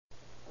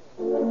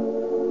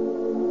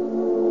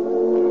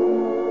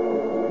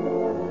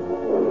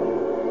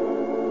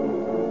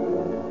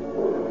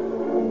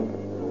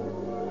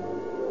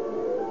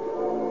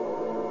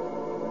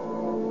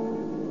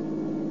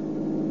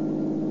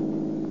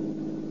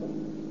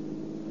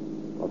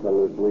Los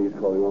Angeles Police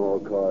calling all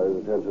cars.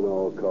 Attention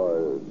all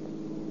cars.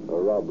 A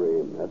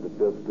robbery at the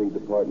 5th Street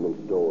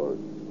department store.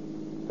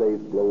 Safe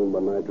blown by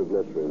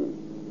nitroglycerin.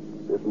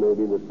 This may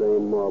be the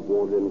same mob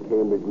wanted in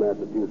Cambridge,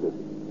 Massachusetts,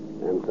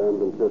 and San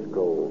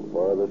Francisco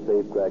for other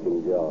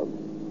safe-cracking jobs.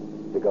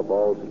 Pick up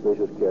all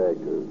suspicious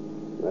characters.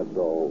 That's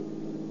all.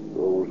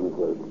 Rose and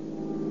Cliff.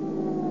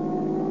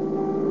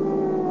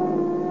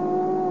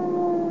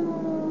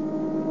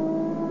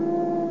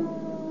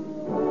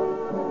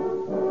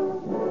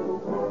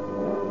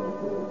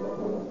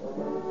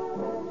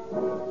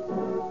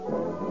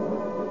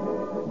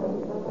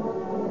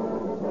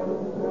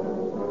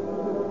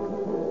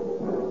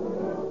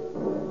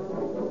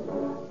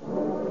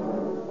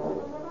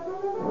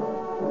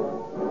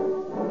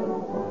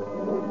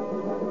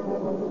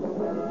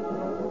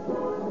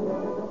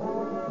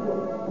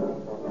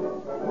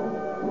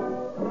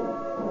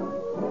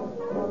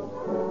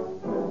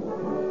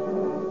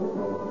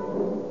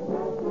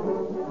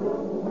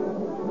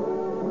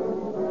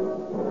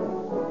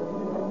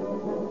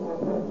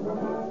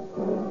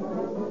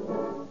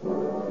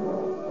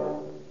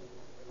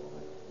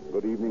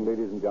 Good evening,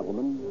 ladies and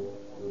gentlemen.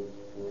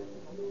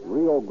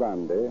 Rio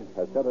Grande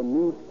has set a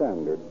new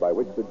standard by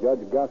which to judge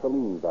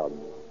gasoline value.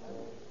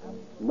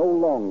 No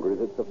longer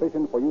is it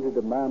sufficient for you to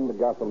demand a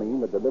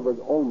gasoline that delivers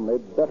only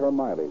better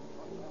mileage,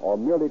 or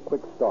merely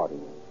quick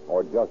starting,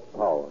 or just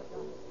power.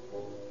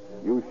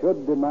 You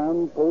should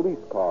demand police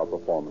car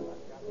performance,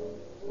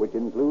 which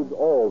includes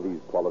all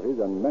these qualities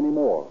and many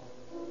more.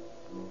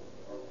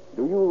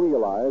 Do you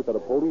realize that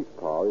a police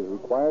car is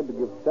required to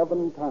give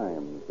 7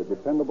 times the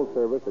dependable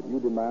service that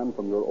you demand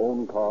from your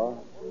own car?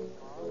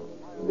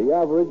 The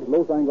average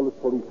Los Angeles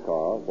police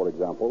car, for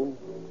example,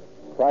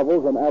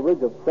 travels an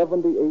average of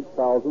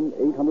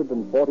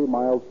 78,840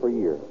 miles per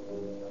year.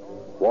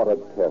 What a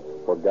test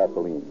for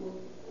gasoline.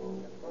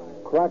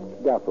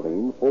 Cracked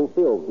gasoline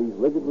fulfills these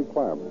rigid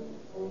requirements.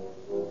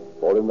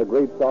 For in the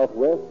great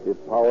Southwest,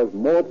 it powers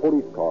more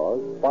police cars,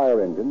 fire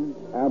engines,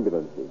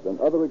 ambulances, and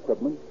other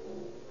equipment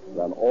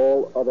than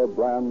all other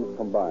brands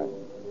combined.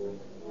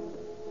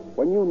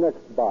 When you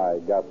next buy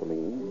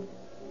gasoline,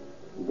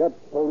 get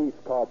police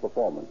car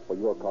performance for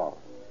your car.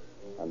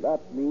 And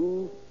that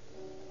means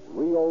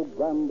Rio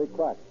Grande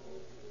Cracked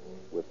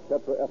with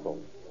tetraethyl.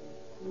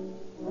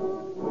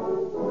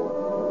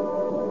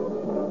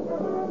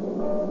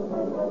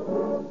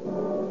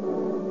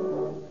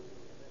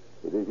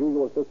 It is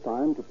usual at this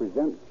time to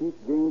present Chief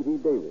James E.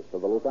 Davis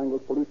of the Los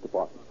Angeles Police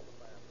Department.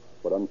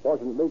 But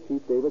unfortunately,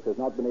 Chief Davis has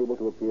not been able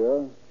to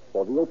appear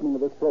for the opening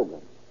of this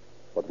program.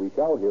 But we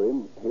shall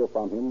hear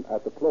from him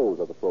at the close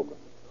of the program.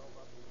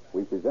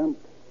 We present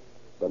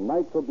the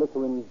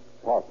Nitroglycerin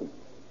Parson.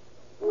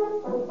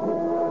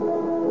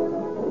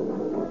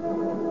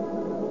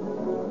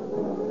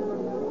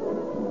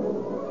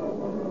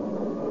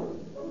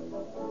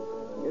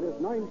 It is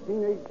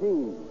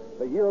 1918,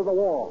 the year of the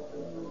war.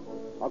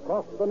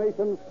 Across the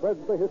nation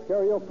spreads the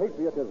hysteria of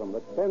patriotism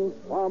that sends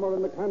farmer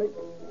and mechanic,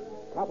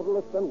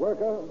 capitalist and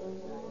worker,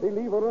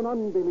 believer and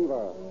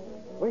unbeliever,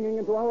 swinging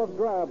into hour of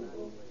drab,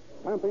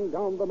 tramping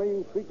down the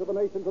main streets of the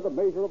nation to the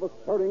measure of a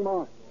stirring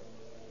march.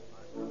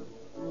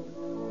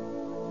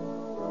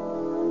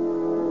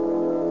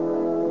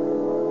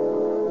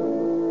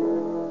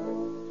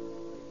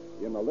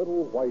 In a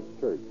little white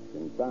church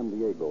in San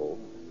Diego,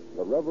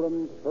 the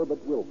Reverend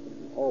Herbert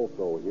Wilson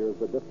also hears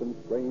the distant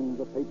strains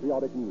of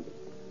patriotic music,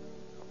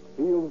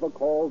 feels the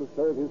call to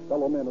serve his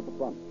fellow men at the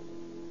front.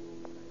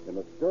 In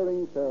a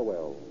stirring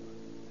farewell,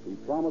 he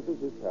promises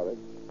his parish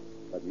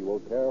that he will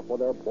care for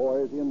their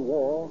boys in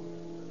war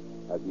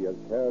as he has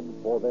cared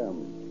for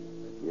them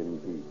in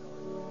peace.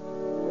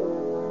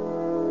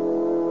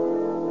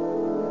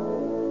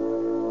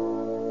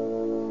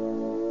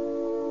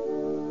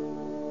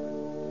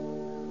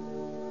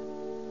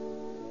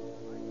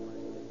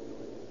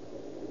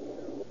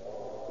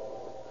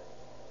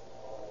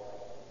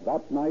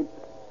 That night,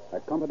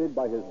 accompanied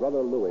by his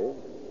brother Louis,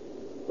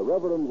 the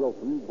Reverend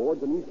Wilson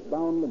boards an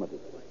eastbound limited.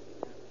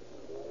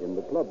 In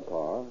the club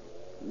car,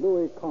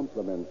 Louis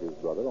compliments his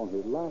brother on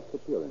his last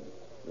appearance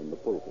in the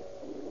pulpit.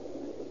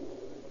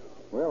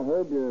 Well,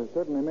 Herb, you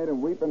certainly made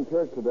him weep in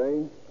church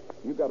today.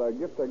 You got a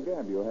gift of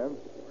gab, you have.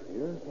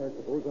 Yes, I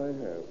suppose I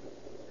have.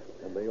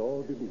 And they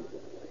all believe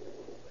it.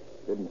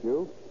 Didn't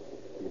you?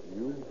 Did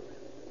you?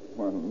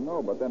 Well,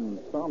 no, but then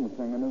psalm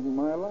singing isn't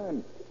my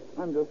line.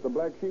 I'm just the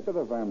black sheep of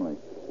the family.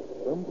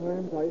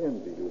 Sometimes I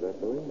envy you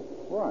that, Louis.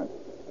 Why?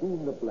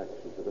 Being the black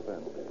sheep of the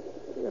family.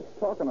 It's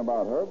talking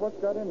about, Herb. What's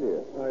got into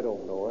you? I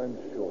don't know. I'm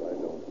sure I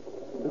don't.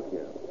 Look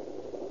here.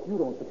 You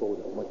don't suppose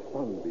it's much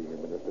fun being a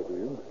minister, do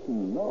you?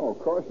 No,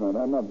 of course not.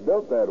 I'm not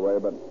built that way,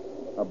 but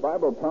a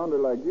Bible pounder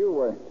like you,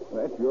 why,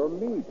 that's your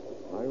meat.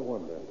 I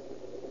wonder.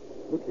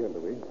 Look here,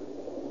 Louis.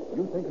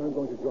 You think I'm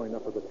going to join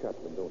up as a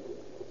chaplain, don't you?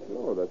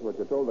 Sure, that's what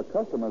you told the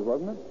customers,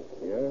 wasn't it?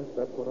 Yes,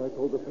 that's what I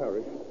told the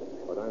parish.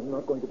 But I'm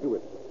not going to do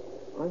it.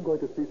 I'm going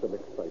to see some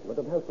excitement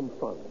and have some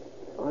fun.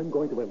 I'm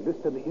going to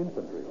enlist in the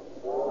infantry.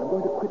 I'm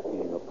going to quit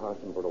being a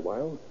parson for a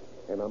while,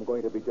 and I'm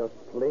going to be just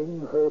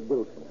plain Herb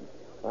Wilson.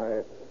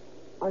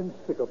 I'm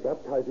sick of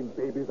baptizing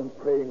babies and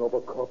praying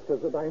over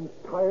corpses, and I'm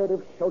tired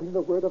of shouting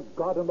the word of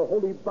God in the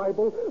Holy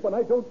Bible when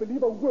I don't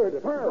believe a word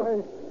of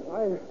it.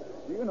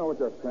 Do you know what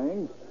you're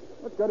saying?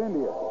 What's got into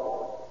you?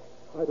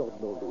 I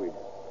don't know, Louis.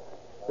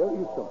 There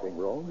is something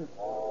wrong.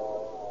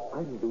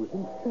 I'm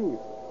losing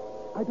faith.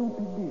 I don't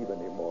believe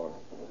anymore.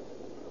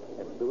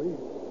 And, Louis,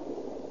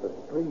 the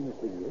strange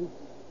thing is,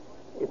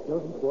 it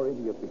doesn't worry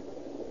me a bit.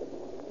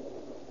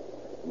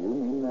 You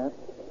mean that?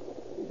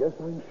 Yes,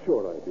 I'm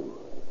sure I do.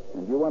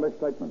 And you want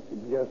excitement?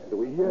 Yes,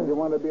 Louis, yes. And you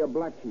want to be a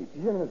black sheep?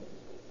 Yes.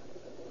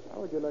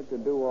 How would you like to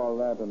do all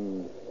that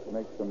and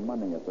make some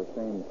money at the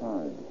same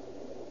time?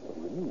 What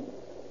do you mean?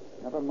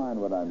 Never mind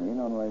what I mean,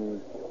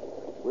 only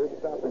we're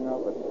stopping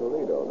off at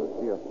Toledo to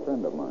see a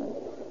friend of mine.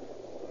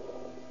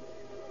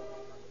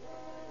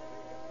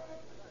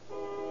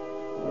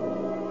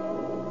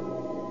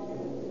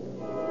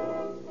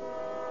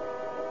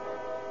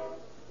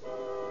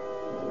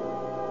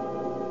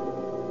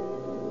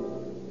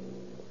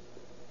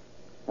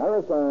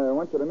 Harris, I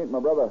want you to meet my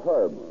brother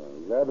Herb.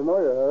 Glad to know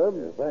you,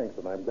 Herb. Thanks,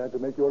 and I'm glad to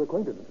make your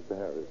acquaintance, Mr.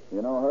 Harris.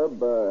 You know,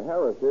 Herb,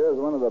 Harris here is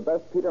one of the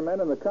best Petermen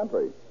in the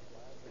country.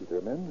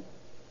 Peterman?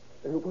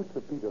 What's a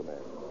Peterman?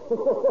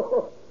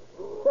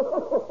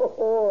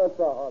 Oh, that's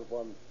a hot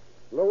one.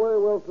 Louis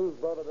Wilson's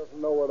brother doesn't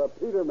know what a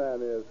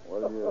Peterman is.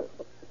 Well,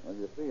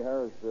 you see,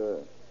 Harris,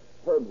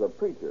 Herb's a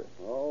preacher.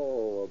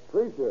 Oh, a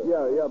preacher.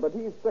 Yeah, but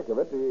he's sick of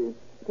it. He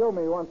told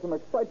me he wants some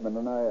excitement,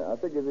 and I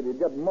figured that he'd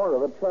get more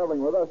of it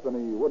traveling with us than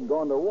he would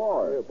going to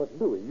war. But,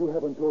 Louis, you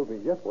haven't told me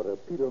yet what a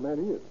Peterman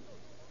is.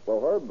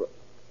 Well, Herb,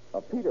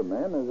 a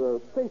Peterman is a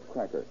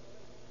safecracker.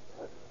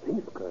 A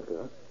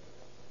safecracker?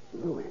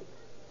 Louis,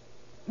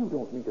 you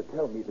don't mean to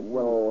tell me that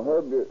Well,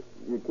 Herb,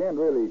 you can't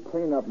really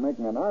clean up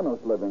making an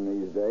honest living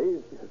these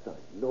days. Yes,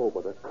 I know,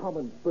 but a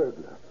common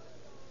burglar.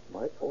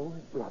 My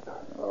own brother.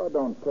 Oh,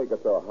 don't take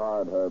it so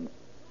hard, Herb.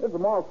 It's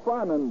more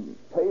fun and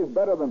pays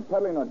better than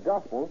peddling the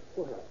gospel.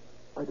 Well,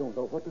 I don't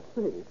know what to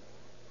say.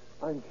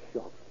 I'm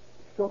shocked.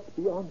 Shocked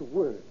beyond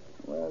words.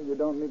 Well, you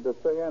don't need to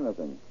say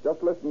anything.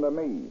 Just listen to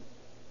me.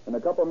 In a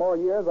couple more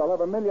years, I'll have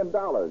 $1 million.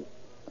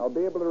 I'll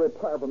be able to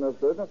retire from this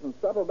business and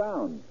settle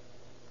down.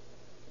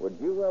 Would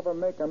you ever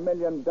make $1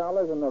 million in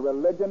the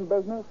religion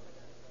business?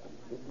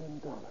 $1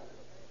 million.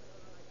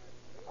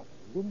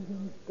 $1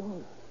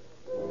 million.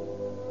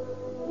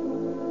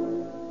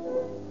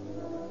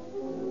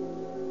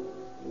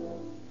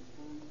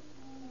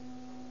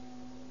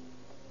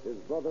 His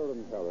brother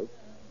and Harris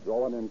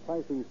draw an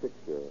enticing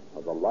picture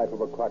of the life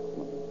of a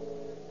cracksman.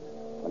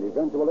 And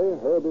eventually,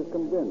 Herb is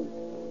convinced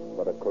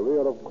that a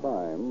career of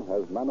crime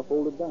has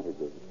manifold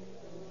advantages.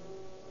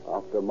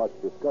 After much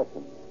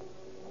discussion,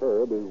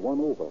 Herb is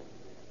won over.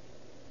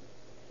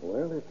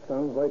 Well, it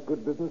sounds like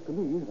good business to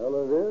me. Well,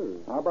 it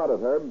is. How about it,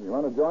 Herb? You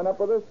want to join up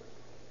with us?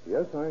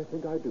 Yes, I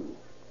think I do.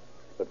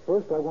 But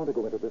first, I want to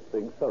go into this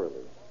thing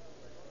thoroughly.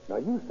 Now,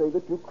 you say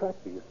that you crack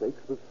these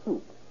safes with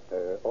soup.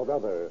 Or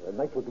rather,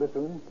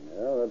 nitroglycerin.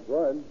 Yeah, that's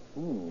right.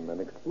 An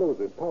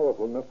explosive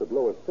powerful enough to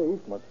blow a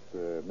safe must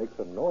make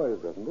some noise,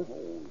 doesn't it?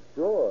 Oh,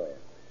 sure.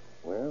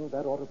 Well,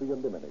 that ought to be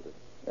eliminated.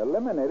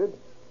 Eliminated?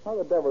 How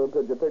the devil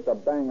could you take the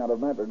bang out of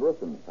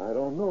nitroglycerin? I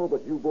don't know,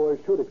 but you boys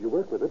should if you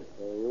work with it.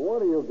 Hey,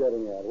 what are you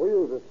getting at? We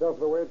use the stuff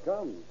the way it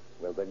comes.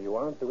 Well, then you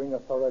aren't doing a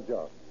thorough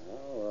job.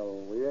 Oh, well,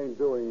 we ain't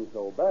doing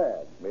so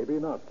bad. Maybe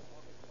not.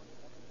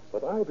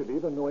 But I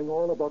believe in knowing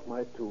all about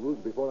my tools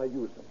before I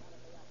use them.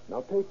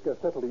 Now, take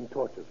acetylene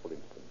torches, for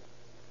instance.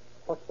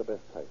 What's the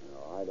best type?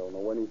 No, I don't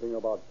know anything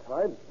about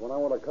types. When I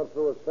want to cut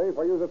through a safe,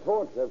 I use a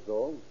torch, that's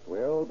all.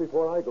 Well,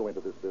 before I go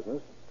into this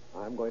business,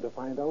 I'm going to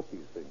find out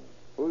these things.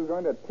 Who's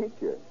going to teach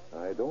you?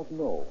 I don't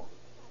know.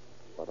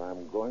 But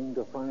I'm going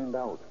to find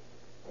out.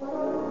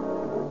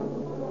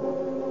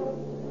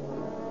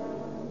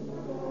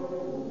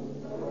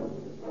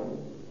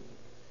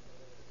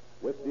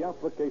 With the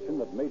application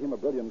that made him a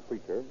brilliant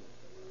preacher,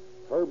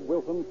 Herb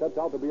Wilson sets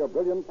out to be a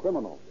brilliant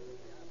criminal.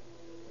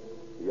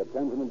 He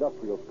attends an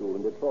industrial school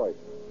in Detroit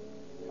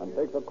and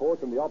takes a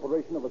course in the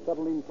operation of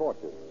acetylene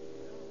torches.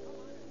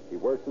 He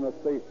works in a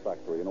safe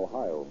factory in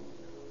Ohio,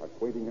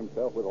 acquainting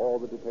himself with all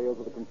the details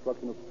of the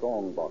construction of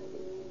strong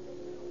boxes.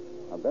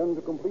 And then,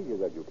 to complete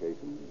his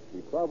education,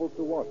 he travels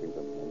to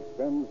Washington and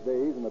spends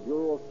days in the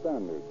Bureau of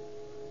Standards,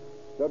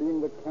 studying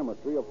the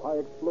chemistry of high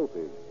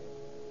explosives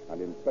and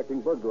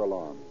inspecting burglar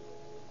alarms.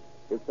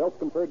 His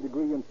self-conferred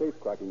degree in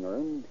safecracking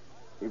earned,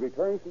 he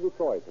returns to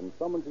Detroit and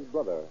summons his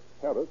brother,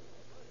 Harris,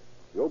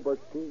 Joe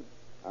Birchke,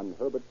 and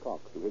Herbert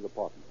Cox to his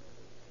apartment.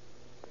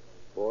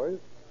 Boys,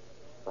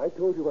 I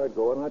told you I'd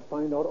go and I'd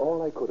find out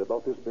all I could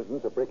about this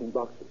business of breaking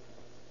boxes.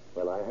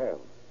 Well, I have.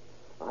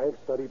 I've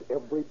studied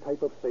every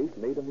type of safe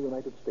made in the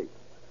United States.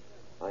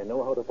 I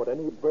know how to put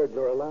any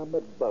burglar alarm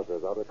that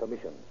buzzes out of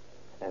commission.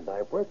 And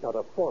I've worked out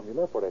a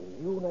formula for a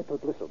new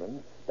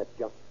nitroglycerin that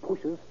just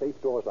pushes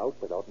safe doors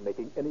out without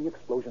making any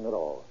explosion at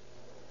all.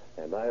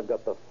 And I've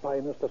got the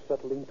finest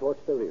acetylene torch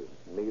there is,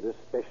 made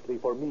especially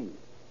for me.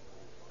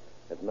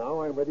 And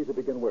now I'm ready to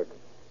begin work.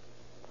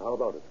 How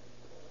about it?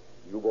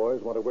 You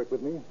boys want to work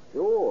with me?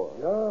 Sure.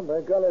 Yeah,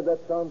 by golly,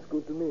 that sounds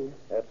good to me.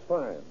 That's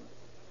fine.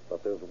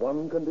 But there's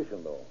one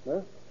condition, though.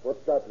 Huh?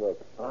 What's that, Work?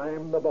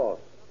 I'm the boss.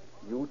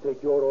 You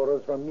take your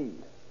orders from me.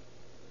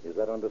 Is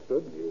that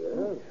understood?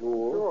 Yeah,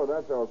 sure. Sure,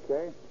 that's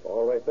okay.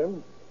 All right,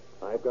 then.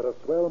 I've got a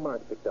swell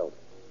mark picked out.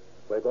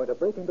 We're going to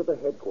break into the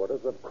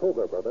headquarters of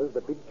Kroger Brothers,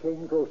 the big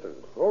chain grocers.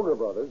 Kroger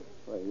Brothers?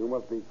 Well, you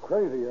must be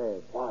crazy,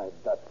 Herb. Why,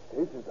 that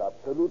safe is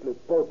absolutely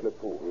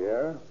burglar-proof.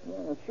 Yeah?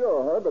 Yeah,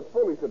 sure, Herb. It's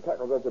foolish to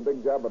tackle such a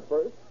big job at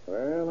first.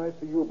 Well, I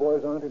see you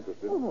boys aren't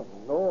interested. Oh,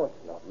 no,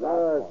 it's not.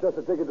 No, it's just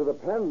a ticket to the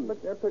pen.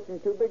 But you're picking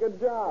too big a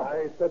job.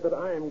 I said that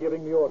I'm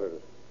giving the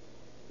orders.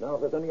 Now,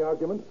 if there's any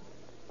argument,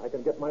 I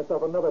can get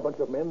myself another bunch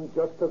of men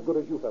just as good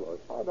as you fellows.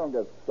 Oh, don't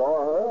get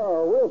sore, Herb.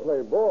 Oh, we'll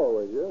play ball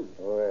with you.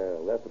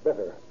 Well, that's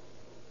better.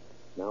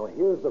 Now,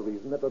 here's the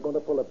reason that we're going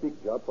to pull a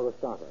big job for a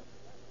starter.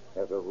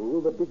 As a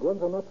rule, the big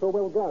ones are not so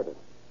well guarded.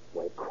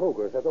 Why,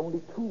 Kroger's has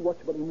only 2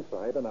 watchmen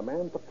inside and a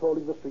man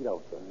patrolling the street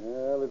outside.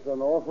 Well, it's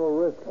an awful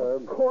risk,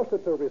 Herb. Of course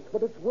it's a risk,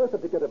 but it's worth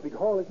it to get a big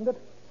haul, isn't it?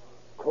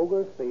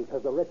 Kroger's safe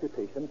has a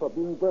reputation for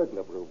being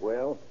burglar-proof.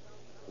 Well,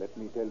 let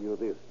me tell you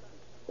this.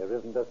 There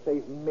isn't a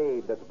safe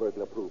made that's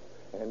burglar-proof.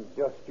 And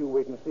just you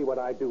wait and see what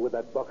I do with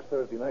that box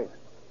Thursday night.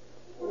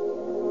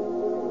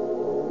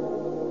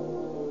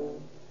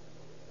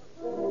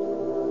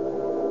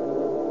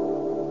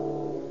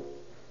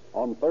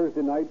 On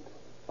Thursday night,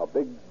 a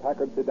big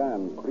Packard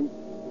sedan creeps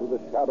through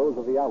the shadows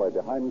of the alley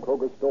behind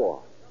Kroger's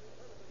store.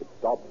 It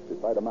stops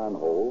beside a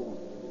manhole,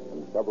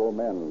 and several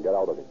men get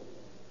out of it.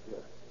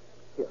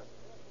 Here.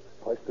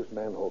 Hoist this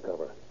manhole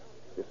cover.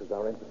 This is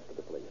our entrance to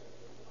the place.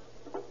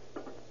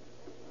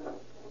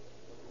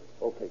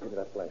 Okay, give me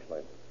that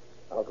flashlight.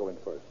 I'll go in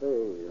first.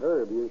 Hey,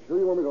 Herb, you sure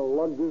you want me to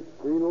lug this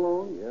screen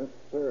along? Yes,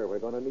 sir. We're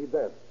going to need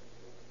that.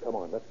 Come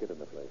on, let's get in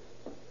the place.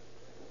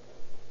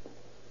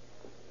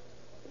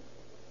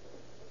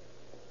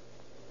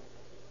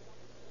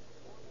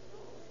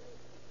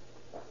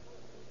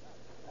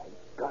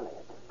 Golly,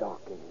 it's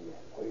dark in here.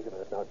 Wait a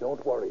minute now.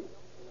 Don't worry.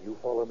 You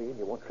follow me and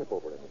you won't trip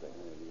over anything.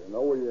 Do you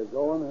know where you're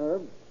going,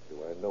 Herb?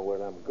 Do I know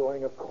where I'm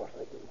going? Of course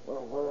I do.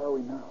 Well, where are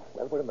we now?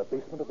 Well, we're in the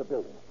basement of the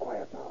building.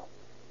 Quiet now.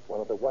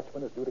 One of the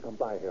watchmen is due to come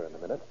by here in a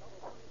minute.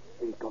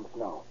 Here he comes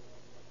now.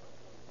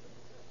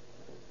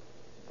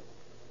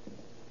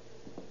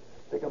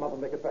 Pick him up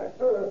and make it fast.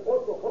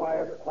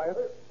 Quiet.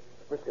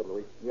 Frisk him,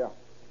 Louis. Yeah.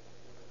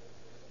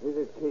 Here's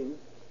his keys.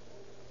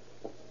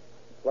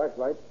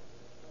 Flashlight.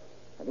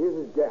 And here's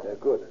his gas. They're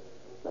good.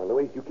 Now,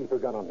 Louis, you keep your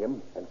gun on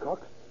him. And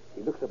Cox,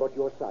 he looks about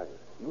your size.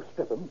 You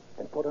strip him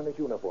and put on his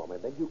uniform,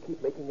 and then you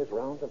keep making his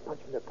rounds and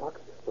punching the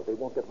clocks so they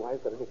won't get wise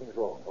that anything's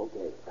wrong.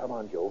 Okay. Come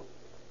on, Joe.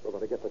 We're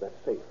going to get to that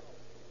safe.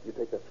 You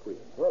take that screen.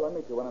 Well, I'll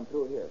meet you when I'm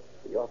through here.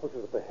 The office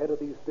is at the head of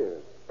these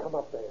stairs. Come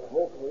up there.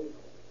 Okay.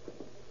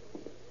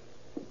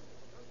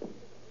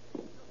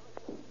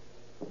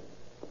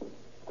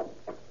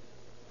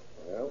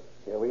 Well,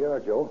 here we are,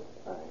 Joe.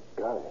 My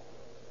golly.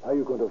 How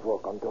you going to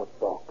walk on that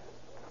box?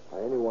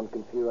 Anyone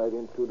can see right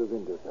in through the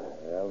window, sir.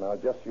 Well, now,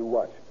 just you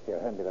watch. Here,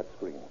 hand me that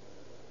screen.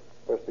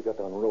 First, we got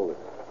to unroll it.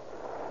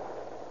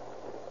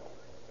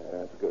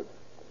 That's good.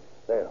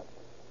 There.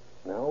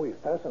 Now, we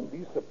fasten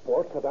these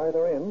supports at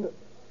either end.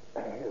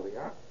 Here we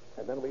are.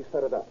 And then we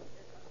set it up.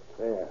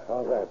 There.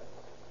 How's that?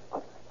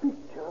 A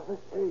picture of a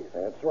safe.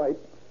 That's right.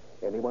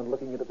 Anyone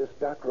looking into this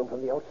dark room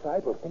from the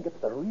outside will think it's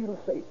the real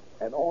safe.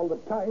 And all the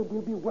time,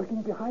 we'll be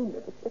working behind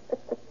it.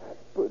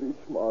 Pretty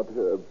smart,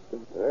 Herb.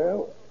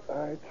 Well,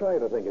 I try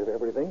to think of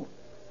everything.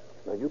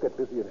 Now, you get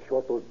busy and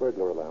short those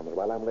burglar alarms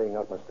while I'm laying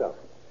out my stuff.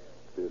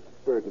 This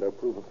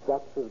burglar-proof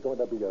box is going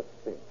to be a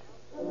cinch.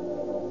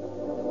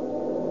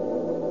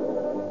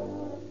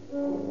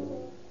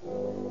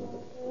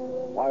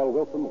 While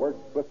Wilson works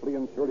swiftly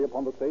and surely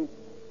upon the safe,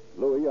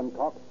 Louis and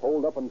Cox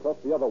hold up and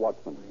trust the other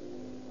watchman.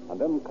 And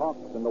then Cox,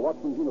 in the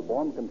watchman's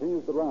uniform,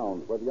 continues the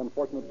rounds where the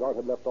unfortunate guard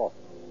had left off.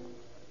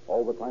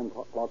 All the time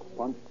clocks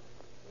punched,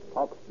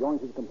 Cox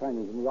joins his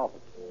companions in the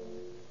office.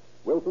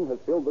 Wilson has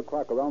filled the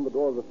crack around the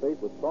door of the safe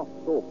with soft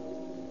soap,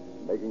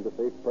 making the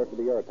safe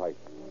perfectly airtight.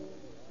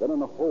 Then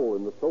in a hole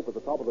in the soap at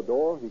the top of the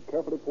door, he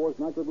carefully pours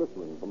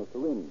nitroglycerin from a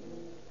syringe.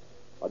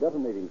 A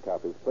detonating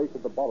cap is placed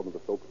at the bottom of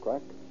the soap's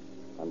crack,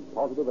 and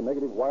positive and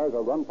negative wires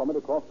are run from it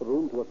across the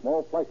room to a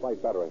small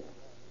flashlight battery.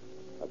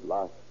 At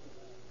last,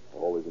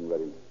 all is in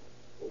readiness.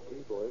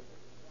 Okay, boys.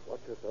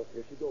 Watch yourself.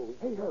 Here she goes.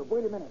 Hey, Herb,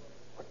 wait a minute.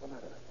 What's the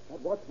matter?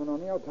 That watchman on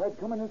the outside's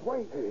coming his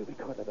way. Hey, we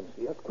can't let him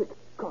see us. Quick,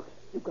 Cox,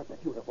 you've got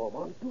that uniform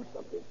on. Do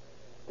something.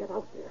 Get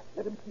out there.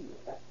 Let him see you.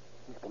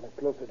 He's coming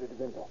closer to the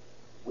window.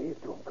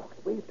 Wave to him, Cox.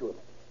 Wave to him.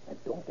 And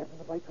don't get in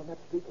the light from that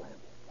street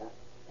lamp.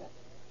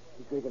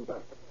 He's moving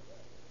back.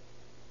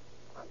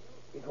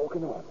 He's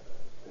walking on.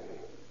 Hey.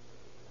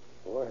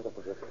 Boy, that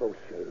was a close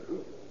shave.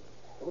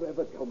 Don't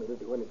ever tell me to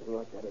do anything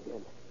like that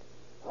again.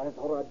 I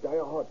thought I'd die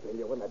of heart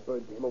failure when that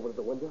bird came over to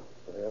the window.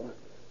 Well,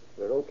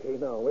 we're okay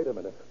now. Wait a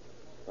minute.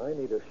 I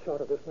need a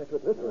shot of this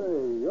nitroglycerin.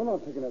 Hey, you're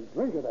not taking a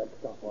drink of that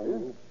stuff, are you?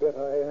 You bet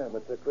I am.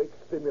 It's a great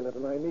stimulant,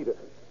 and I need it.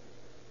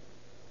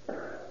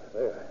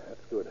 There,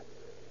 that's good.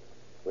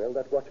 Well,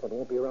 that watchman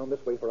won't be around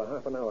this way for a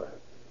half an hour.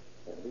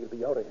 And we'll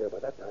be out of here by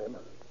that time.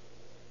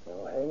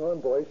 Now, hang on,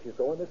 boys. She's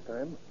going this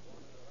time.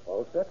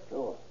 All set?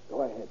 Sure.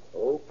 Go ahead.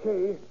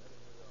 Okay.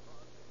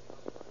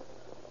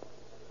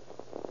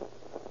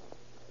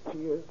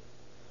 Cheers.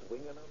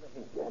 Swinging on the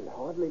hinge. And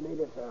hardly made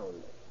a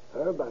sound.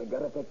 Herb, I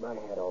gotta take my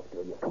hat off to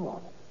you. Come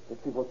on.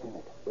 Let's see what's in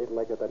it. Wait till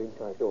I get that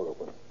inside door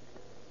open.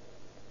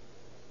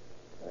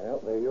 Well,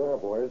 there you are,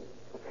 boys.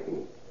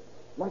 Gee,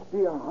 must be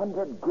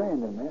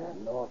 $100,000 in there.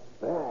 Not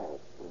bad.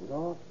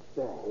 Not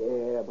bad.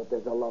 Yeah, but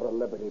there's a lot of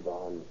Liberty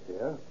bonds.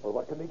 Yeah? Well,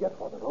 what can we get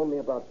for them? Only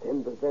about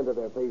 10% of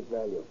their face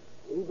value.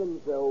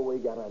 Even so, we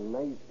got a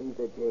nice piece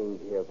of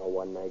change here for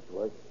one night's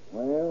work.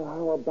 Well,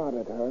 how about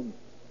it, Herb?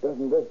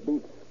 Doesn't this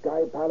beat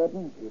sky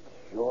piloting? It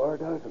sure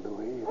does,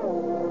 Louis.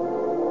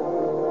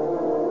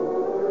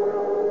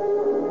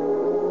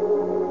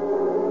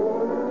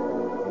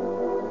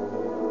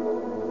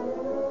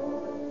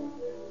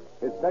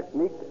 His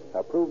technique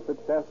a proved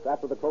success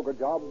after the Kroger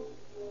job.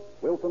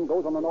 Wilson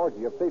goes on an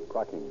orgy of safe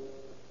cracking,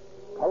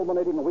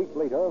 culminating a week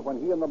later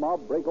when he and the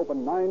mob break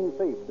open 9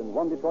 safes in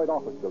one Detroit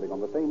office building on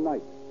the same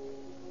night.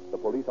 The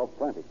police are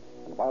frantic,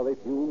 and while they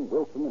fume,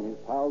 Wilson and his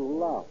pals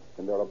laugh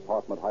in their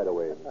apartment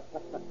hideaway.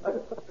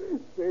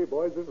 Say,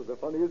 boys, this is the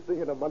funniest thing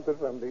in a month of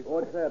Sundays.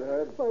 What's that,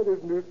 Herb? Why,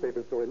 this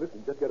newspaper story.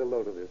 Listen, just get a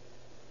load of this.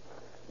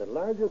 The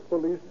largest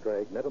police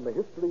dragnet in the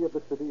history of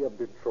the city of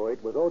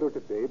Detroit was ordered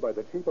today by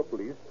the chief of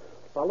police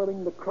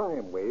following the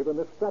crime wave in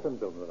the Stratton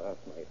building last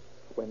night,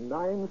 when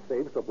 9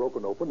 safes were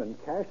broken open and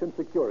cash and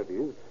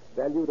securities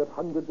valued at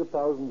hundreds of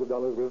thousands of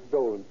dollars were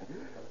stolen.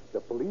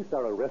 The police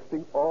are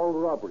arresting all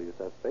robbery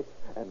suspects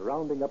and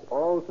rounding up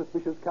all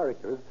suspicious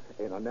characters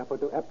in an effort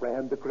to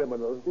apprehend the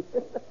criminals.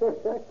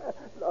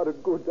 Not a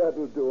good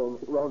that'll do 'em,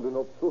 rounding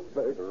up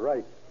suspects.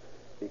 Right,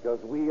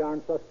 because we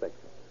aren't suspects.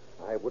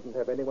 I wouldn't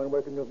have anyone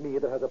working with me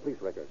that has a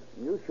police record.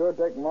 You sure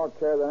take more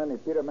care than any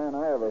Peter man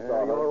I ever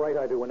saw. You're right,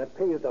 I do, and it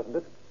pays, doesn't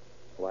it?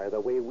 Why,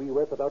 the way we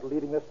work without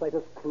leaving the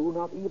slightest clue,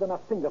 not even a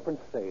fingerprint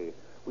say.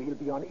 We'll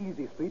be on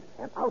Easy Street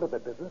and out of the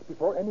business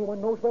before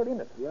anyone knows we're in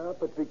it. Yeah,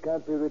 but we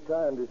can't be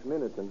retiring this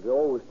minute, and we're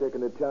always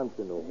taking a chance,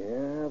 you know.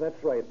 Yeah,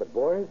 that's right. But,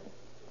 boys,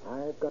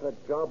 I've got a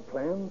job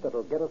planned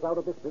that'll get us out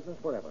of this business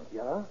forever.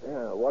 Yeah?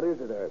 Yeah, what is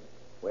it, Herb?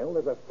 Well,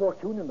 there's a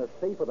fortune in the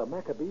safe of the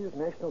Maccabees'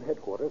 national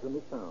headquarters in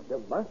this town. The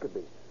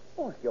Maccabee?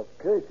 Oh, you're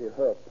crazy,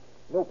 Herb.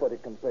 Nobody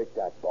can break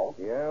that vault.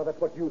 Yeah,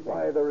 that's what you think.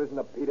 Why, there isn't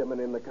a Peterman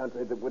in the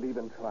country that would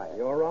even try it.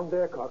 You're wrong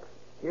there, Cox.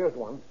 Here's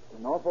one.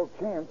 An awful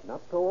chance.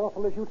 Not so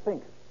awful as you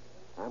think.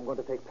 I'm going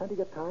to take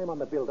plenty of time on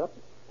the build-up,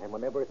 and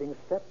when everything's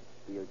set,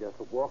 we'll just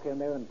walk in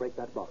there and break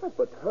that box.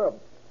 But, Herb,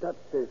 that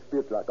safe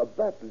built like a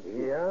battleship.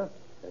 Yeah?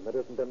 And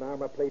there isn't an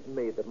armor plate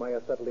made that my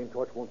acetylene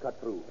torch won't cut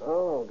through.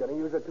 Oh, gonna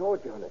use a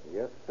torch on it.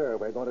 Yes, sir.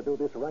 We're going to do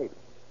this right.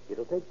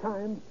 It'll take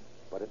time,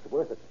 but it's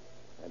worth it.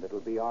 And it'll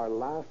be our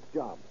last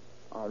job.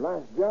 Our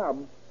last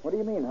job? What do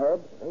you mean,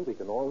 Herb? Well, we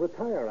can all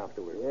retire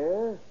afterwards.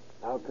 Yeah?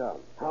 How come?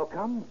 How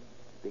come?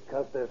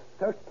 Because there's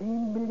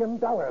 $13 million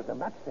in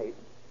that safe.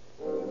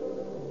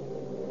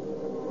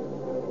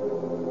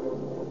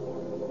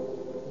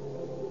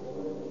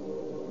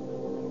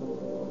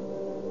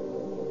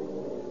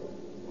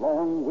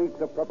 Long weeks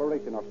of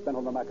preparation are spent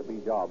on the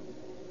Maccabee job.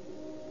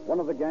 One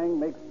of the gang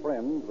makes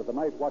friends with the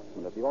night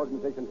watchman at the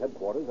organization's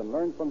headquarters and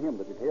learns from him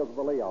the details of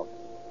the layout.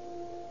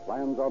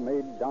 Plans are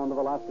made down to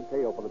the last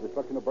detail for the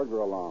destruction of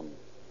burglar alarms,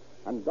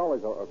 and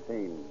dollars are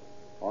obtained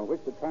on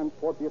which to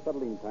transport the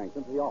acetylene tanks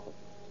into the office.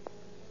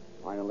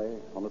 Finally,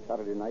 on the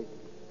Saturday night,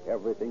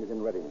 everything is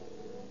in readiness.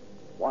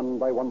 One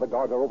by one, the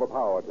guards are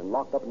overpowered and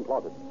locked up in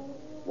closets.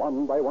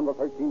 One by one, the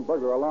 13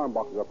 burglar alarm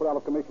boxes are put out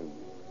of commission.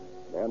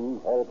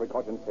 Then, all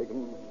precautions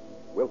taken,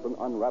 Wilson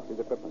unwraps his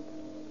equipment.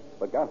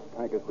 The gas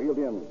tank is wheeled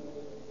in,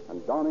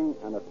 and donning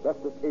an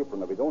asbestos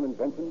apron of his own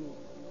invention,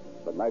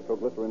 the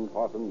nitroglycerin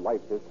Parson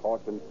lights his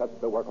torch and sets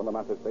to work on the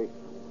massive safe.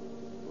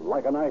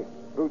 Like a knife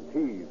through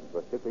teeth,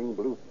 the hissing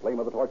blue flame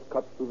of the torch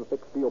cuts through the thick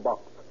steel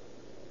box.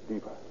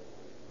 Deeper,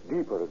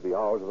 deeper as the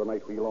hours of the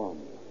night wheel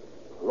on.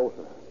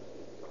 Closer,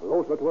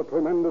 closer to a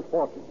tremendous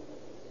fortune.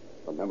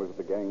 The members of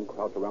the gang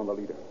crouch around the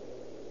leader,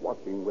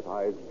 watching with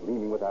eyes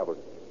gleaming with avarice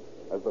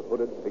as the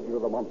hooded figure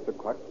of the monster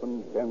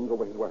craftsman bends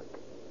over his work.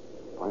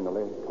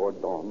 Finally, toward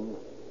dawn,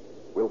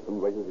 Wilson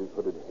raises his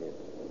hooded head.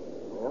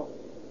 Well,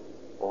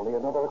 only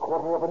another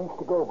quarter of an inch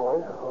to go,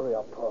 boys. Hurry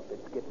up, Pup.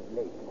 It's getting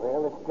late.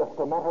 Well, it's just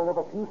a matter of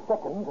a few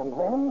seconds, and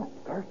then...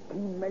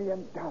 $13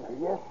 million.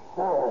 Yes,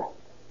 sir.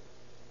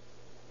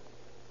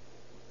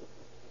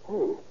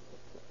 Hey,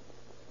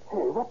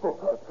 what's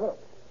this?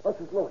 What's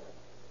this loose?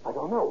 I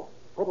don't know.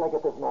 Where did I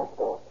get this mask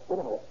for? Wait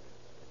a minute.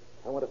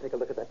 I want to take a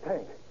look at that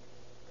tank.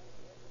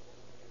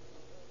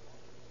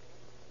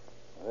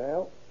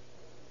 Well,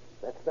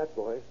 that's that,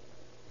 boys.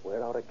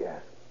 We're out of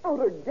gas. Out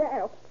of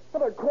gas?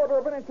 But a quarter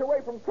of an inch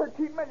away from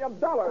 $13 million.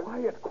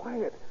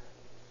 Quiet.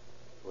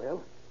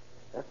 Well,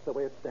 that's the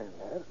way it stands.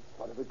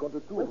 What are we going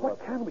to do? Well, what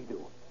can we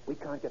do? We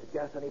can't get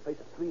gas any place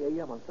at 3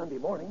 a.m. on Sunday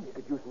morning. You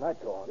could use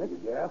nitro on it.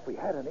 Yeah, if we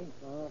had any.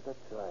 Oh,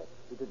 that's right.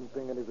 We didn't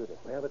bring any with us.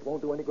 Well, it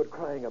won't do any good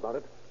crying about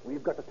it.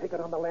 We've got to take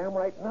it on the lam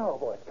right now,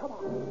 boys. Come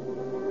on.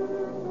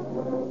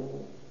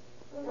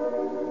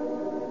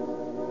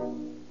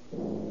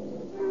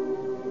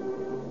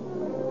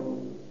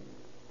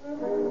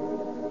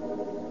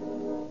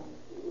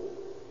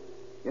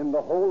 In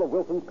the whole of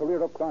Wilson's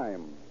career of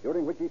crime,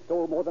 during which he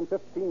stole more than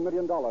 $15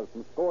 million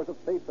from scores of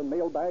safes and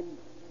mail bags,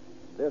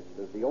 this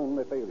is the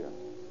only failure.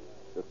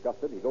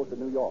 Disgusted, he goes to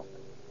New York,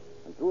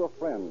 and through a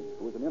friend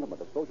who is an intimate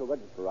of social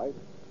register rights,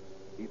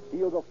 he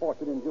steals a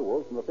fortune in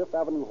jewels from the Fifth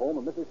Avenue home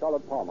of Mrs.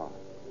 Charlotte Palmer.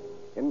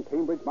 In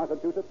Cambridge,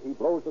 Massachusetts, he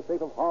blows the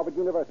safe of Harvard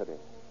University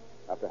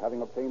after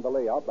having obtained the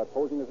layout by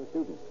posing as a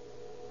student.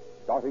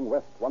 Starting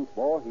west once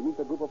more, he meets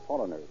a group of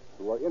foreigners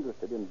who are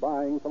interested in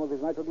buying some of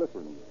his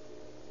nitroglycerin.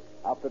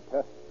 After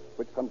tests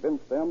which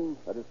convince them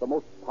that it's the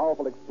most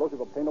powerful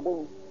explosive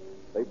obtainable,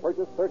 they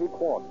purchase 30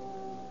 quarts,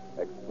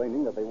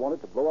 explaining that they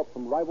wanted to blow up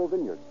some rival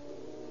vineyards.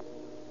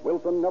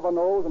 Wilson never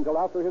knows until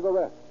after his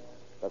arrest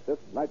that this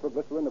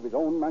nitroglycerin of his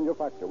own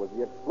manufacture was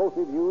the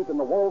explosive used in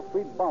the Wall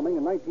Street bombing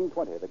in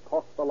 1920 that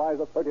cost the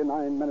lives of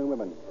 39 men and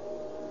women.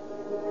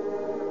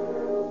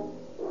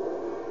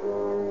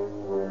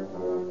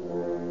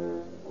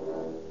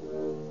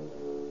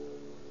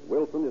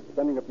 Wilson is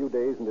spending a few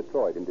days in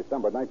Detroit in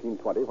December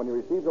 1920 when he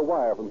receives a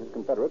wire from his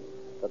Confederates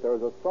that there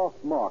is a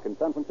soft mark in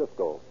San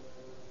Francisco.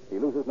 He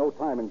loses no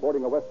time in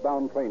boarding a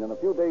westbound train, and a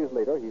few days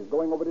later he's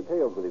going over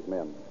details with his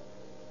men.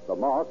 The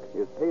mark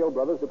is Cale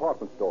Brothers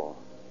Department Store.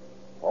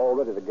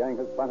 Already the gang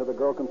has planted a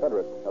girl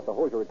Confederate at the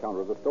hosiery counter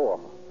of the store.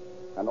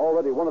 And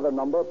already one of their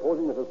number,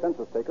 posing as a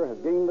census taker, has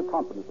gained the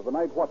confidence of the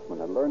night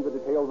watchman and learned the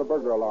details of the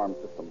burglar alarm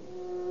system.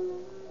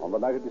 On the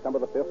night of December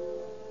the 5th,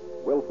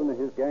 Wilson and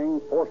his gang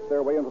force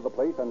their way into the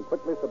place, and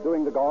quickly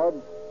subduing the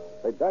guards,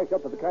 they dash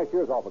up to the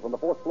cashier's office on the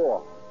 4th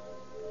floor.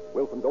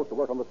 Wilson goes to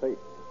work on the safe,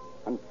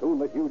 and soon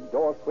the huge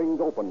door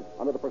swings open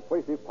under the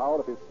persuasive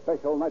power of his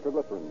special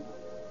nitroglycerin.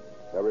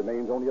 There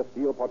remains only a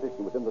steel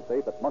partition within the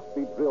safe that must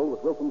be drilled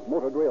with Wilson's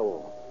motor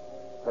drill.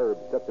 Herb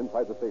steps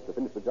inside the safe to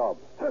finish the job.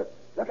 Herb,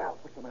 look out.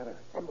 What's the matter?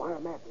 That wire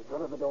mat in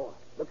front of the door.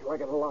 Looks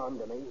like an alarm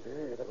to me.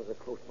 Yeah, that was a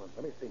close one.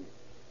 Let me see.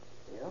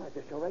 Yeah, I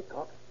guess you're right,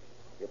 Cox.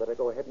 You better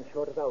go ahead and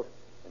short it out,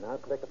 and I'll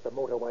collect up the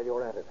motor while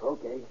you're at it.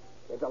 Okay.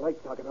 There's a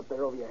light socket up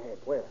there over your head.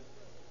 Where?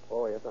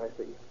 Oh, yes, I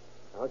see.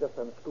 I'll just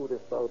unscrew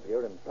this bulb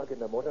here and plug in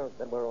the motor,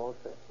 then we're all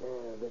set.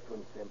 Yeah, this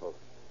one's simple.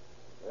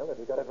 Well, have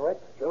you got it right?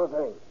 Sure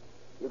thing.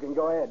 You can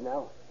go ahead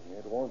now.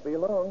 It won't be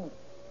long.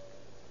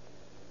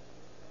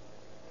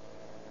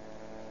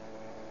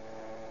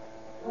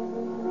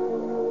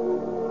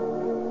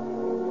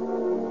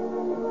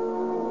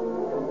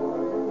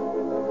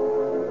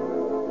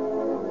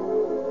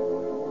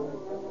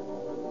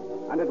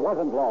 And it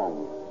wasn't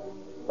long.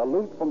 The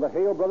loot from the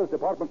Hale Brothers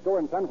department store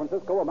in San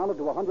Francisco amounted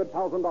to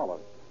 $100,000.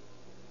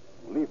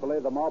 Gleefully,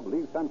 the mob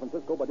leaves San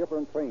Francisco by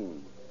different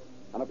trains,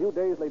 and a few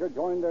days later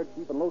join their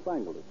chief in Los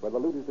Angeles, where the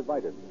loot is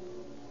divided.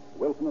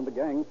 Wilson and the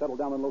gang settle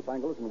down in Los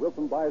Angeles, and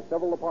Wilson buys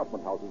several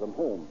apartment houses and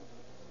homes.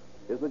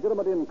 His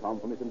legitimate income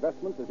from his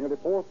investments is nearly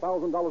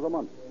 $4,000 a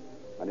month,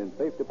 and in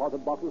safe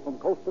deposit boxes from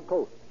coast to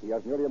coast, he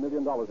has nearly $1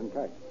 million in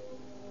cash.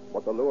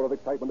 But the lure of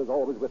excitement is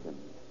always with him.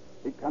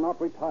 He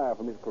cannot retire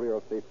from his career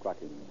of safe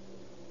cracking.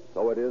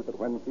 So it is that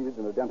when seated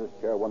in a dentist's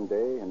chair one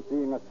day and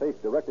seeing a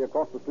safe directly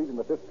across the street in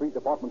the 5th Street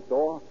department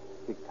store,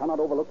 he cannot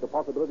overlook the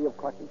possibility of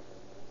cracking.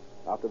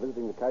 After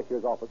visiting the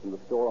cashier's office in the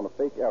store on a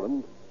fake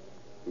errand,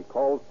 he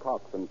calls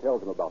Cox and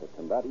tells him about it.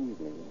 And that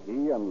evening,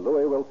 he and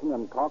Louis Wilson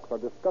and Cox are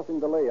discussing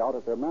the layout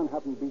at their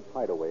Manhattan Beach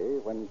hideaway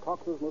when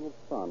Cox's little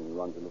son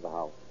runs into the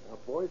house. Now,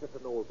 boys, it's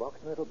an old box,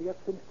 and it'll be a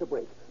cinch to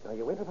break. Now,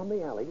 you enter from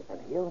the alley, and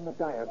here in the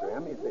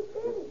diagram is the...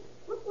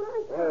 Look what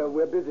I got.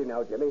 We're busy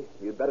now, Jimmy.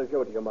 You'd better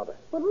show it to your mother.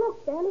 But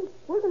look, Danny,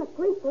 we're going to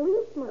play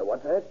policeman.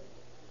 What's that?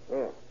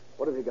 Yeah.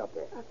 What have you got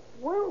there? A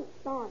swell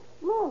star.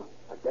 Look,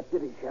 A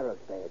deputy sheriff's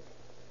badge.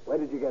 Where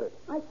did you get it?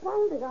 I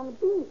found it on the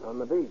beach. On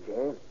the beach,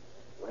 eh?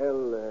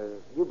 Well,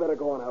 you better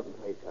go on out and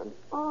play, son.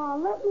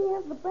 Let me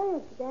have the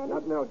badge, Danny.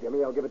 Not now,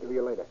 Jimmy. I'll give it to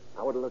you later.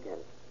 I want to look at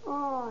it.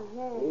 Oh,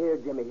 hey. Here,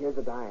 Jimmy, here's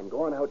a dime.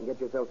 Go on out and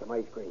get yourself some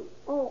ice cream.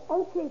 Oh,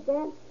 okay,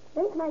 Dad.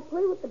 Then can I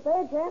play with the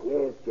badge after?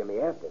 Yes, Jimmy,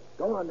 after.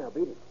 Go on now,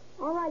 beat it.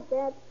 All right,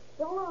 Dad.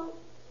 So long.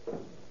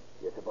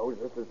 You suppose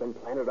this has been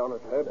planted on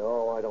us, Herb?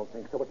 No, I don't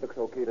think so. It looks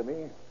okay to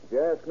me. If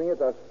you ask me, it's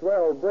a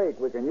swell break.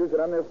 We can use it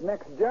on this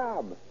next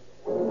job.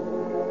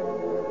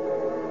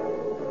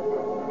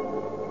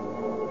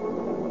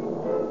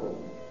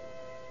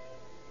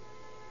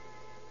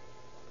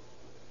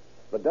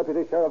 The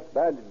deputy sheriff's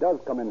badge does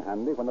come in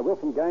handy when the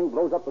Wilson gang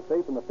blows up the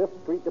safe in the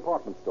 5th Street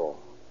department store.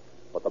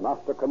 But the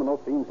master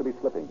criminal seems to be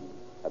slipping.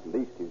 At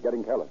least he's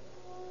getting careless,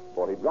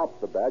 for he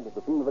drops the badge at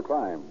the scene of the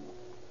crime.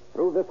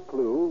 Through this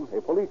clue,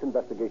 a police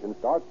investigation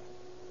starts,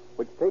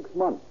 which takes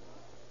months,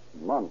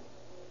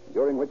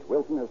 during which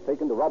Wilson has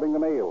taken to robbing the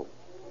mail.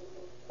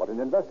 But an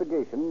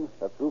investigation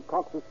that through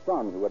Cox's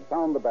son, who had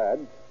found the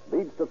badge,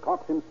 leads to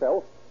Cox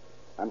himself,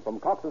 and from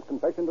Cox's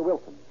confession to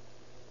Wilson.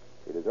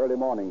 It is early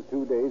morning,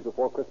 2 days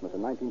before Christmas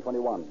in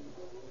 1921.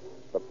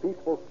 The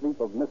peaceful sleep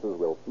of Mrs.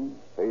 Wilson,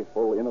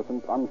 faithful,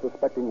 innocent,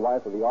 unsuspecting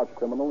wife of the arch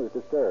criminal, is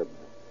disturbed.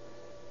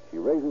 She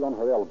raises on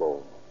her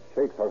elbow,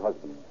 shakes her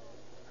husband.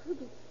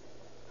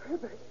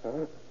 Herbert.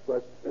 Huh?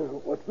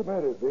 What's the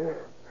matter,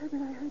 dear?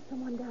 Herbert, I heard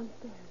someone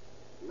downstairs.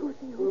 Who's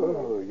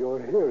Oh, you're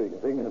hearing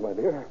things, my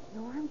dear.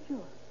 No, I'm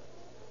sure.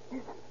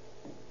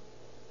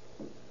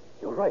 Listen.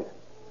 You're right.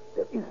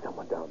 There is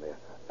someone down there.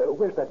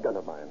 Where's that gun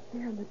of mine?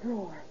 There in the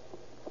drawer.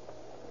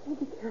 Oh,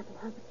 be careful,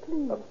 Herbert,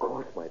 please. Of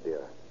course, my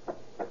dear.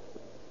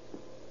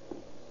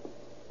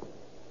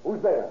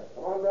 Who's there?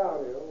 Come on down,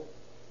 you.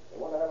 I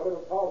want to have a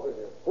little talk with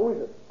you. Who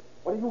is it?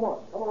 What do you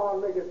want? Come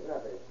on, make it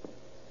snappy.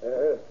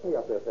 Stay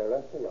up there,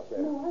 Sarah. Stay up there.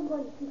 No, I'm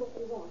going to see what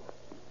they want.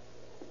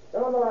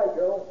 Turn on the light,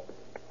 Joe.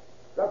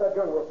 Drop that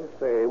gun, Wilson.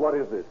 Say, what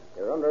is this?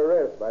 You're under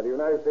arrest by the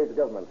United States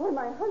government. Why,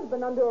 my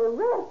husband under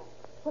arrest?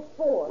 What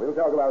for? We'll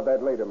talk about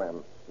that later,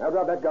 ma'am. Now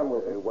drop that gun,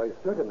 Wilson. Why,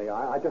 certainly.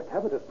 I just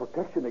have it as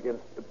protection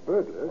against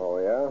burglars. Oh,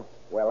 yeah?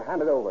 Well,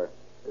 hand it over.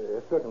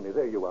 Certainly.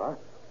 There you are.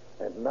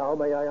 And now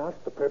may I ask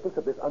the purpose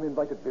of this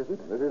uninvited visit?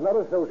 This is not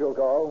a social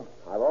call.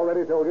 I've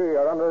already told you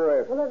you're under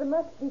arrest. Well, there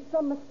must be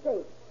some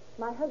mistake.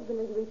 My husband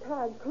is a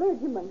retired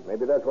clergyman.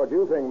 Maybe that's what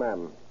you think,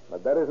 ma'am.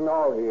 But that isn't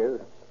all he is.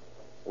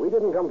 We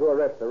didn't come to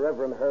arrest the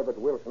Reverend Herbert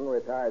Wilson,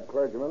 retired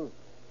clergyman.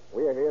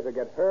 We are here to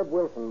get Herb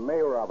Wilson,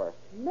 mail robber.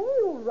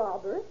 Mail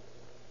robber?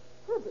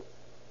 Herbert,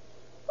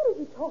 what are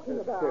you talking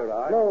about?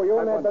 Sarah, No, you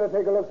and I better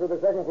take a look through the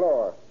second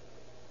floor.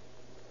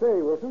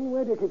 Say, Wilson,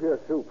 where do you keep your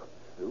soup?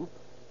 Soup?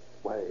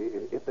 Why,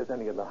 if there's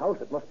any in the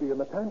house, it must be in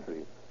the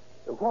pantry.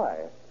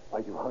 Why? Are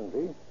you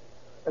hungry?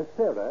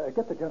 Sarah,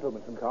 get the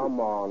gentleman some Come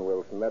on,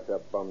 Wilson. That's a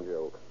bum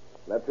joke.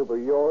 That soup of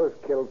yours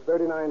killed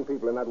 39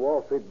 people in that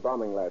Wall Street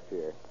bombing last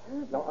year.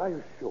 soup. Now, I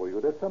assure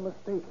you, there's some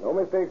mistake. No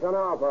mistakes on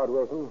our part,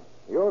 Wilson.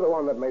 You're the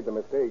one that made the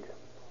mistakes.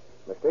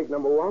 Mistake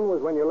number one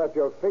was when you left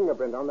your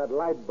fingerprint on that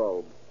light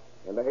bulb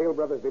in the Hale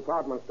Brothers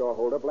department store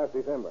holdup last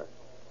December.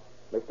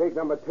 Mistake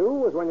number two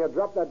was when you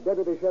dropped that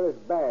deputy sheriff's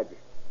badge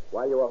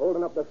while you were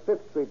holding up the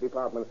 5th Street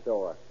department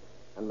store.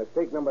 And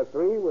mistake number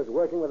three was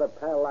working with a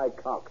pal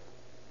like Cox,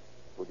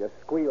 who just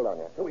squealed on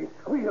you. So he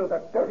squealed,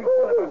 that dirty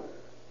son of a...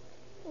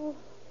 Oh,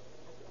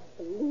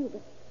 I can't believe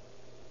it.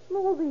 In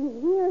all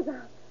these years,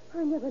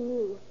 I never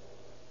knew.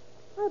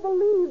 I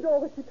believed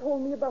all that you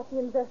told me about the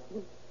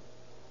investment.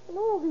 In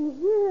all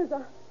these years,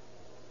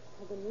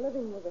 I've been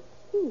living with a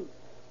thief.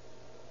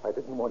 I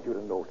didn't want you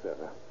to know,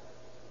 Sarah.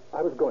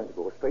 I was going to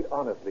go straight.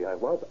 Honestly, I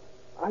was.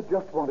 I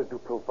just wanted to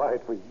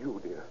provide for you,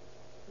 dear.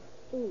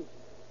 Thief.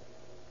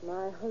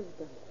 My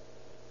husband.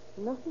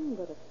 Nothing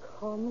but a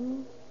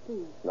common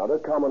thief. Not a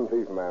common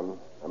thief, ma'am.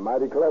 A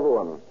mighty clever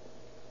one.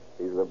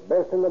 He's the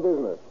best in the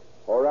business.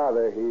 Or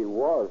rather, he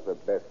was the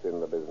best in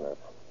the business.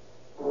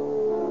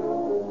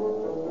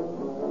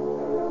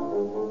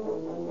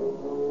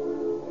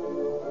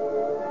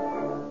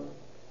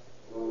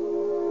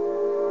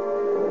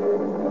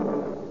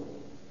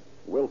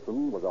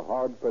 Wilson was a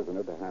hard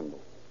prisoner to handle.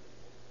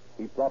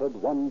 He plotted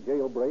one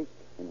jailbreak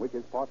in which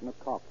his partner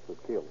Cox was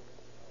killed.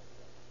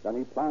 Then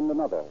he planned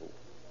another,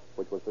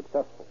 which was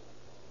successful,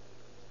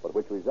 but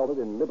which resulted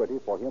in liberty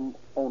for him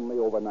only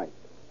overnight.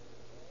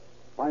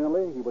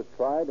 Finally, he was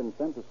tried and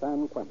sent to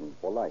San Quentin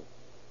for life.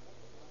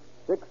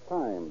 6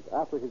 times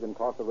after his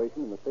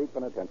incarceration in the state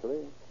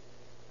penitentiary,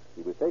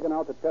 he was taken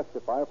out to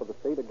testify for the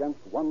state against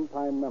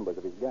one-time members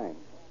of his gang,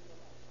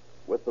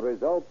 with the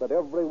result that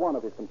every one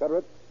of his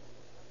confederates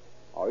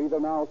are either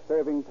now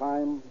serving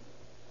time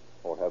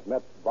or have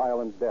met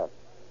violent death.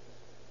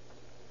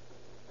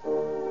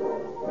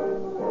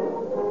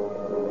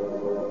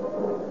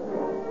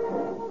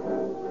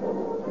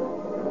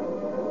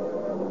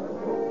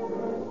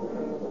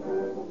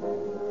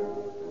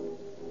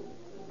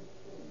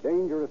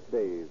 Dangerous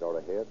days are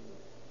ahead.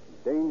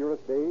 Dangerous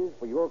days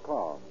for your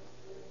car.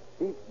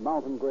 Steep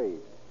mountain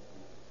grades.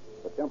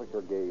 The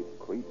temperature gauge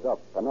creeps up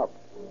and up.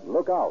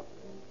 Look out.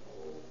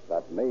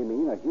 That may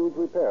mean a huge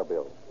repair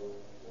bill.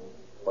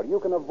 But you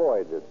can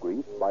avoid this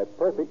grease by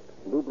perfect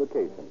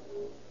lubrication.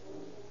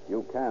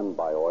 You can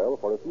buy oil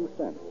for a few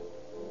cents,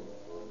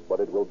 but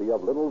it will be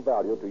of little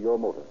value to your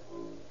motor.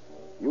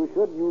 You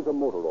should use a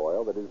motor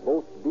oil that is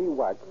both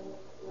de-waxed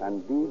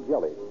and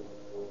de-jellied.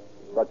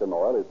 Such an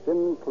oil is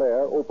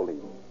Sinclair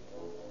Opaline.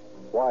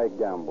 Why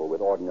gamble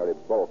with ordinary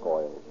bulk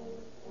oils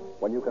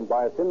when you can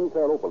buy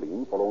Sinclair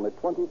Opaline for only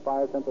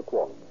 25 cents a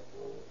quart,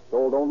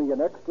 sold only in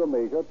extra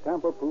measure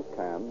tamper-proof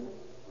cans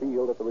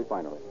sealed at the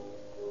refinery?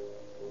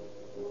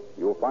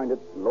 You'll find it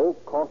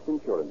low-cost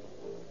insurance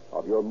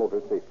of your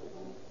motor safety.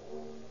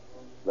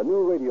 The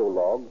new radio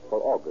log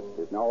for August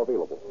is now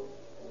available,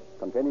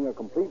 containing a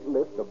complete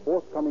list of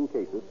forthcoming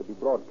cases to be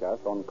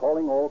broadcast on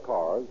Calling All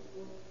Cars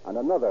and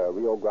another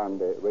Rio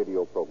Grande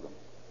radio program.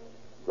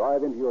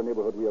 Drive into your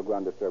neighborhood Rio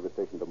Grande service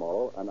station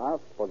tomorrow and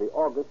ask for the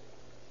August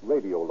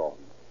radio log.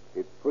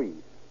 It's free.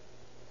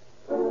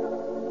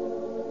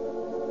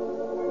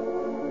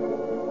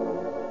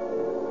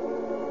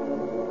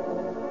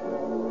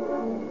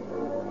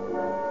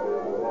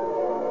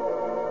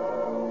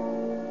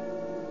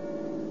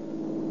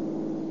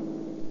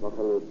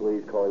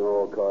 Calling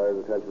all cars,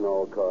 attention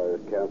all cars.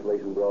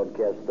 Cancellation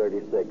broadcast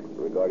 36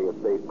 regarding a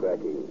safe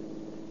cracking.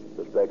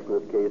 Suspects in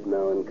this case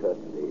now in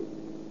custody.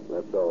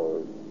 That's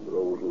all.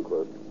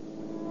 Rosenquist.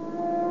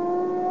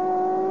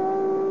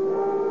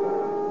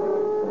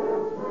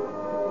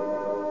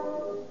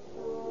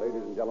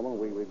 Ladies and gentlemen,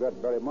 we regret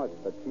very much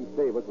that Chief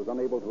Davis was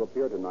unable to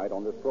appear tonight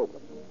on this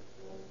program.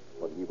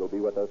 But he will be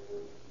with us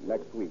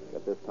next week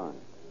at this time.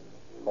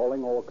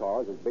 Calling All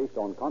Cars is based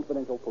on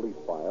confidential police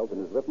files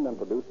and is written and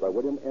produced by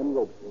William N.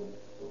 Robeson.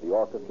 The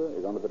orchestra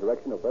is under the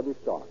direction of Frederick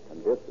Stark,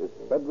 and this is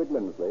Frederick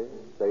Lindsley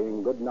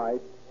saying good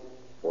night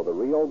for the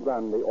Rio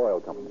Grande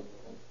Oil Company.